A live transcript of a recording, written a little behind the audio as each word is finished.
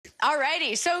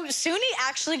Alrighty, so Suni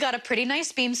actually got a pretty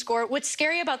nice beam score. What's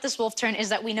scary about this wolf turn is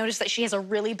that we noticed that she has a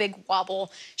really big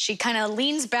wobble. She kind of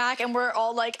leans back and we're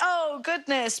all like, oh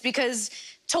goodness, because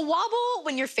to wobble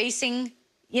when you're facing,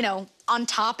 you know, on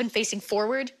top and facing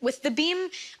forward with the beam,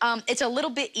 it's a little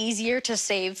bit easier to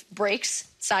save breaks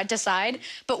side to side.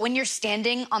 But when you're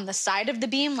standing on the side of the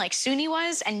beam like Suni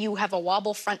was and you have a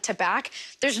wobble front to back,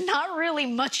 there's not really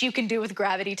much you can do with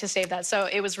gravity to save that. So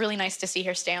it was really nice to see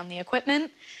her stay on the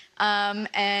equipment.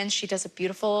 And she does a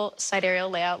beautiful side aerial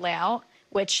layout,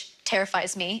 which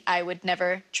terrifies me. I would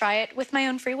never try it with my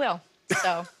own free will.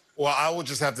 So. Well, I will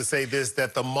just have to say this,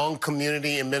 that the Hmong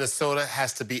community in Minnesota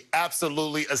has to be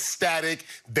absolutely ecstatic.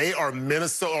 They are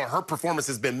Minnesota, or her performance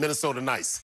has been Minnesota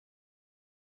nice.